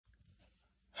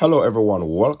Hello, everyone.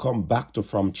 Welcome back to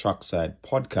From Trackside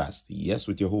Podcast. Yes,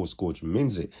 with your host, Coach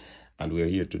Minzy. And we're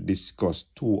here to discuss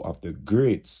two of the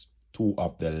greats, two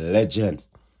of the legend.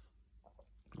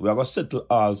 We are going to settle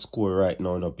all score right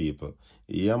now, no people.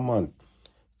 Yeah, man.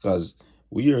 Because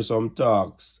we hear some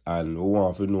talks and we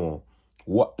want to know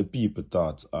what the people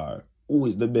thoughts are. Who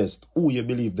is the best? Who you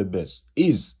believe the best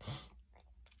is?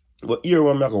 But here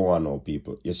what I'm going to want now,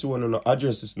 people. You see, when you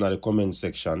address this in the comment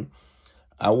section,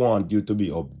 I want you to be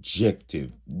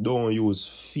objective. Don't use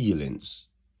feelings.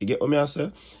 You get what I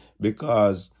say?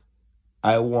 Because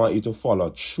I want you to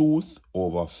follow truth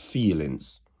over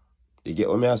feelings. You get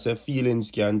what I say?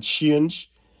 Feelings can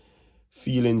change.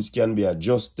 Feelings can be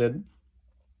adjusted.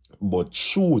 But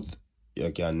truth,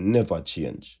 you can never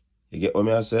change. You get what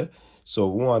I say? So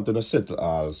we want to settle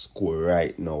our score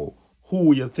right now.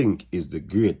 Who you think is the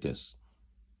greatest?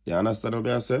 You understand what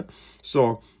I say?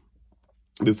 So,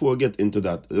 before we get into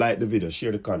that, like the video,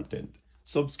 share the content,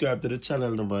 subscribe to the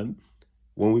channel, man.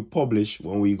 When we publish,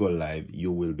 when we go live,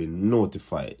 you will be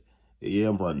notified.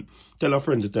 Yeah, man. Tell a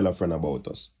friend to tell a friend about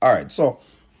us. All right, so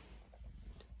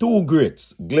two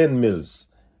greats, Glen Mills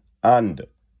and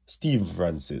Steve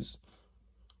Francis.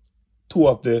 Two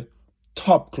of the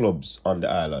top clubs on the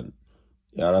island.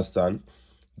 You understand?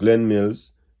 Glen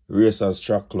Mills, Racers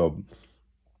Track Club.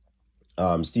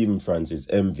 Stephen Francis,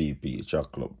 MVP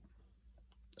Track Club.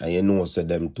 And you know, so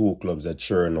them two clubs that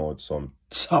churn out some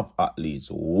top athletes,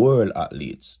 world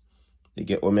athletes. You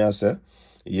get what I say?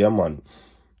 Yeah, man.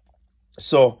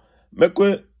 So, make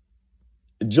we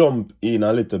jump in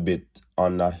a little bit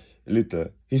on a little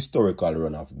historical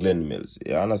run of Glen Mills.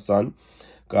 You understand?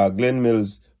 Because Glen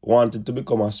Mills wanted to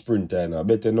become a sprinter, and I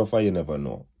bet enough you never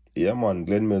know. Yeah, man.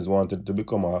 Glen Mills wanted to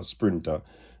become a sprinter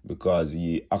because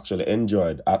he actually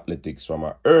enjoyed athletics from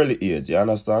an early age. You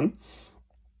understand?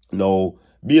 Now,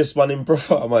 based on his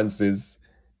performances,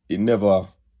 he never,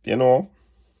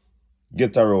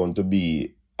 get around to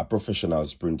be a professional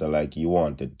sprinter like he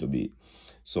wanted to be.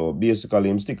 So basically,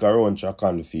 him stick around track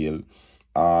and field,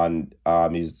 and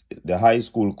is the high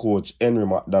school coach Henry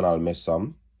McDonald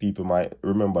Messam. People might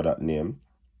remember that name.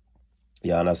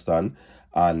 You understand?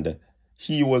 And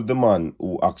he was the man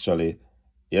who actually,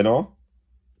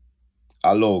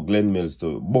 allowed Glen Mills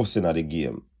to bust in at the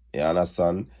game. You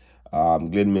understand?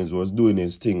 Glen Mills was doing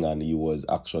his thing and he was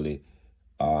actually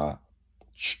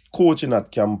coaching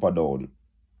at Camperdown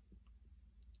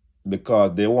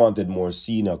because they wanted more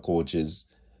senior coaches.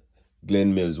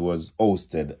 Glen Mills was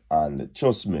ousted, and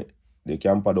trust me, the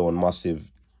Camperdown Massive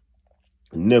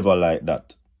never like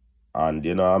that. And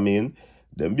you know what I mean?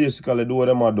 They basically do what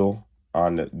they do,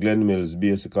 and Glen Mills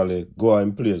basically go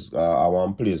and place,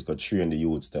 one place to train the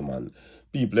youths them, and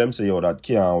people them say, yo, that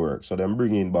can't work. So them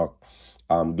bringing back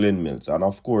Glen Mills. And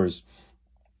of course,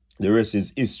 the rest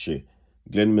is history.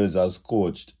 Glen Mills has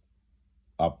coached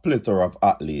a plethora of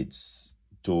athletes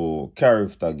to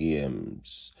character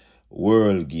games,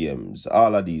 world games,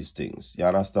 all of these things. You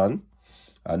understand?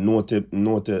 And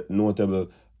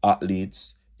notable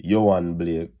athletes, Johan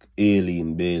Blake,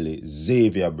 Aileen Bailey,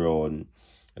 Xavier Brown,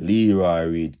 Leroy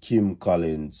Reid, Kim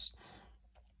Collins,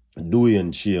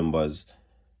 Dwayne Chambers.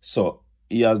 So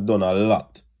he has done a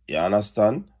lot. You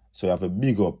understand? So you have to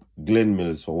big up Glen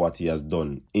Mills for what he has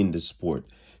done in the sport.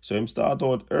 So him start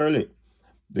out early.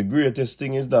 The greatest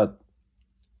thing is that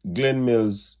Glen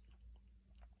Mills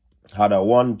had a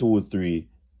 1, 2, 3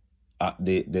 at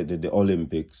the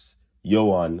Olympics.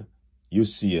 Johan,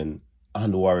 Usain,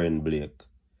 and Warren Blake.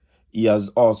 He has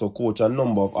also coached a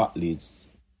number of athletes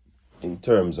in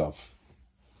terms of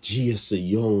J.S.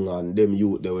 Young and them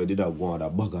youth that did go on a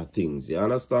bag of things. You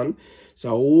understand? So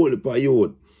a whole heap of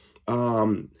youth.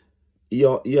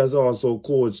 He has also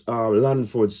coached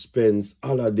Lanford Spence,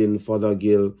 Aladdin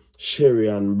Fothergill,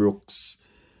 Sherrian Brooks,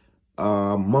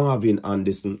 Marvin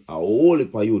Anderson. A whole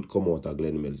heap of youth come out of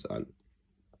Glen Mills, and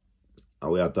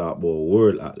we are talking about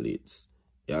world athletes.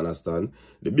 You understand?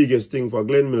 The biggest thing for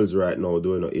Glen Mills right now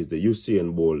doing is the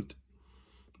Usain Bolt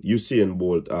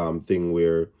thing,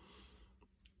 where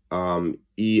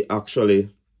he actually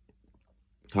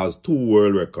has 2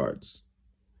 world records.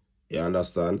 You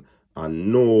understand?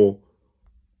 And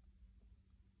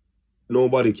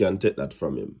nobody can take that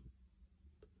from him.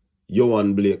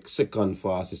 Johan Blake, second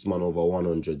fastest man over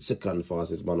 100, second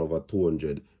fastest man over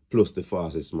 200, plus the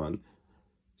fastest man.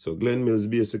 So Glen Mills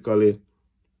basically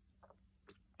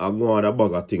are going a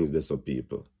bag of things there, so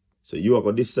people. So you have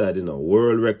to decide in a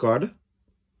world record,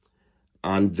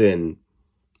 and then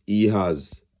he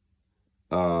has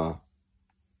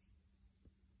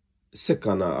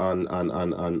second on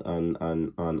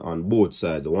both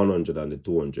sides, the 100 and the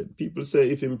 200. People say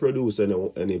if him produce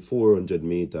any 400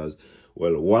 meters,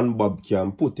 well, one Bob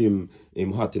can put him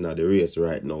hot in the race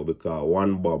right now, because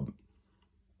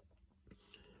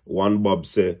one Bob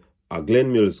say a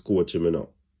Glen Mills coach him, you know.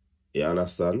 You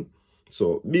understand?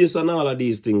 So based on all of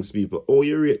these things, people, how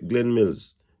you rate Glen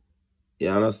Mills? You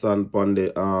understand? On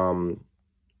the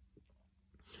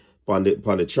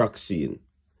track scene.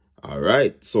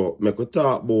 Alright, so make we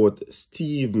talk about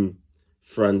Stephen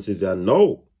Francis and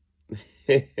now.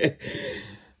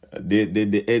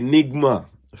 the enigma,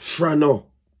 Frano.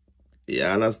 You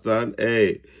understand?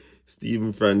 Hey,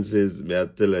 Stephen Francis, may I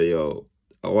tell you, yo,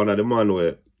 one of the man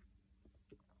where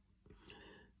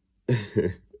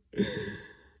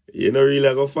you know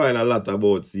really go find a lot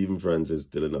about Stephen Francis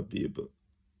telling up people.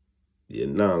 You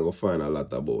now go find a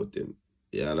lot about him.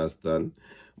 You understand?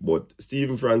 But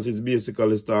Stephen Francis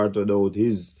basically started out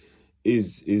his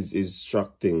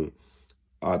track thing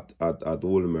at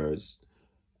Wolmer's.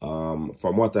 From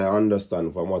what I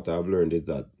understand, from what I've learned, is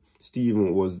that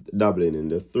Stephen was dabbling in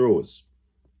the throws.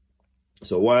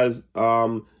 So whilst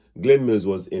Glen Mills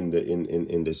was in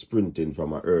the sprinting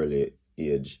from an early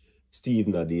age,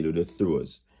 Stephen had deal with the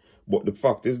throws. But the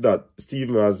fact is that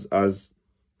Stephen has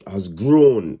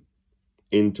grown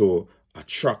into a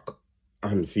track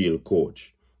and field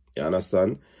coach. You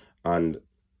understand? And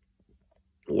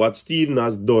what Stephen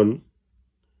has done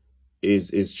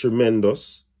is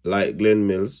tremendous, like Glen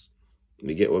Mills.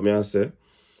 You get what I say?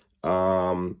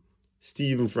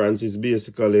 Stephen Francis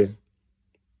basically,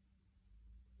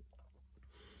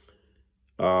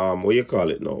 what you call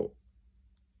it now?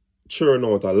 Churn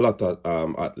out a lot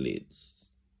of athletes.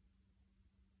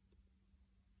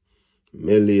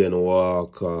 Million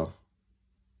Walker,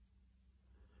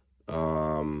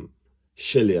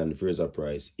 Shelley and Fraser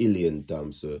Price, Ilian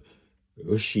Thompson,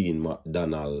 Rasheen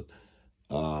McDonald,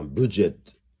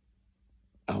 Bridget,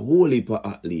 a whole heap of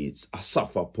athletes,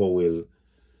 Asafa Powell,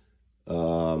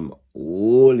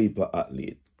 whole heap of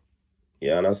athletes.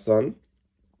 You understand?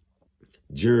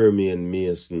 Jeremy and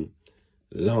Mason,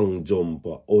 long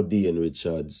jumper, Odean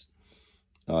Richards.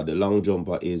 The long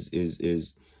jumper is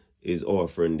our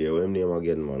friend there. What his name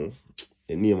again, man?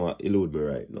 His name elude me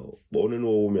right now. But I don't know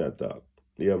who me attack.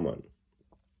 Yeah, man.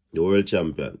 The world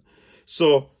champion.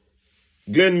 So,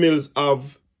 Glen Mills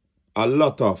have a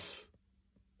lot of,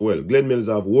 well, Glen Mills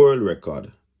have world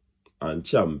record and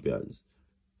champions.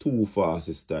 2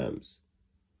 fastest times.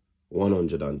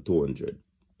 100 and 200.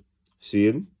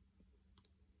 See?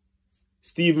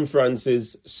 Stephen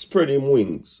Francis spread him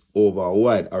wings over a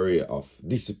wide array of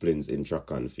disciplines in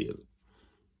track and field.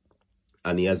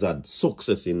 And he has had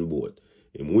success in both.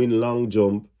 He win long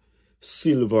jump,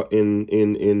 silver in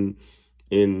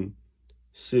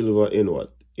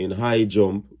what? In high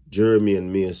jump, Jeremy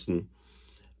and Mason.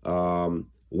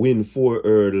 Win 4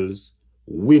 hurdles,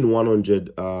 win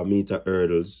 100 meter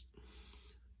hurdles.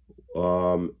 He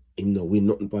no win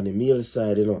nothing on the male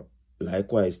side, you know.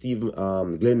 Likewise,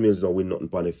 Glen Mills don't win nothing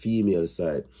on the female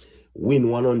side. Win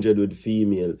 100 with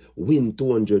female, win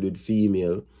 200 with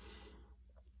female.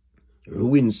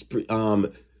 Win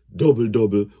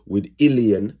double with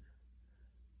Ilian.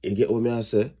 You get what I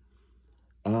say?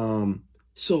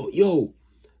 So yo,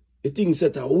 the thing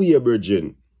set a way,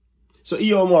 virgin. So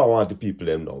here I want the people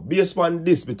them now. Based on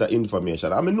this bit of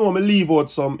information. I know I leave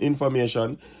out some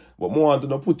information, but I want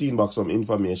to put in back some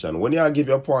information. When you give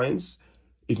your points,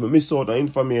 if I miss out on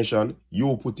information,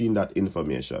 you put in that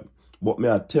information. But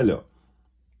may I tell you,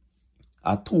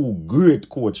 are 2 great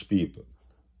coach people.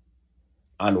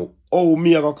 And how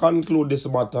me I conclude this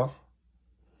matter?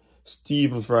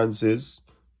 Stephen Francis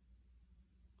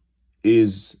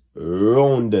is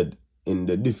rounded in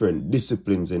the different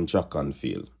disciplines in track and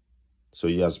field. So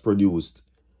he has produced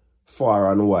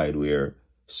far and wide where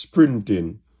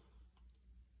sprinting,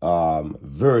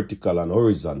 vertical and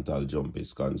horizontal jump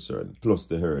is concerned, plus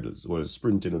the hurdles. Well,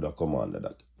 sprinting would have come under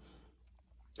that.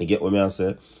 You get what I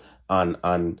say? And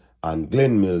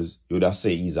Glen Mills, you would have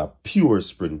say he's a pure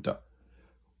sprinter.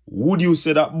 Would you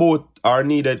say that both are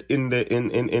needed in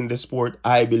the sport?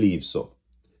 I believe so.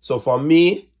 So for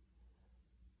me,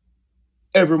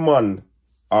 every man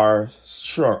are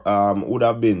strong, would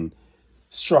have been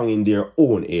strong in their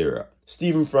own area.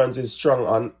 Stephen Francis strong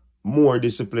on more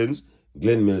disciplines.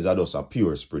 Glen Mills are just a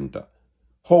pure sprinter.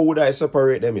 How would I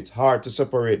separate them? It's hard to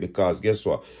separate because guess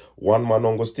what? One man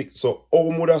don't go stick. So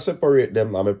how would I separate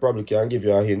them? I probably can give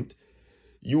you a hint.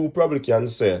 You probably can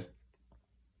say,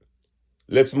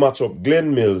 let's match up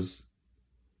Glen Mills'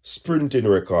 sprinting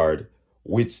record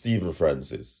with Stephen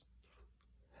Francis.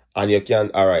 And you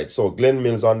can, alright, so Glen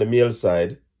Mills on the male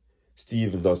side,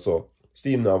 Steve does so.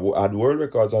 Steve now had world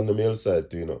records on the male side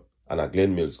too, you know. And a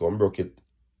Glen Mills come broke it.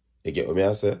 You get what me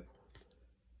I say?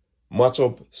 Match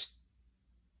up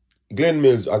Glen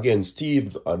Mills against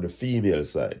Steve on the female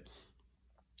side.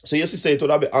 So you see, say it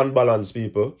would be unbalanced,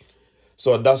 people.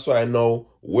 So that's why now,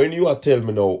 when you are telling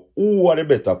me now who are the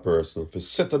better person to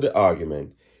settle the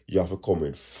argument, you have to come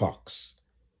with facts.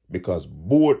 Because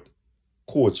both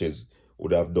coaches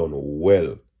would have done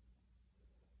well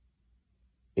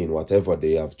in whatever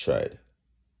they have tried.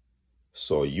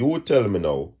 So you tell me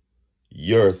now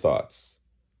your thoughts.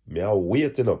 Me are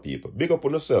waiting on people. Big up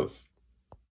on yourself.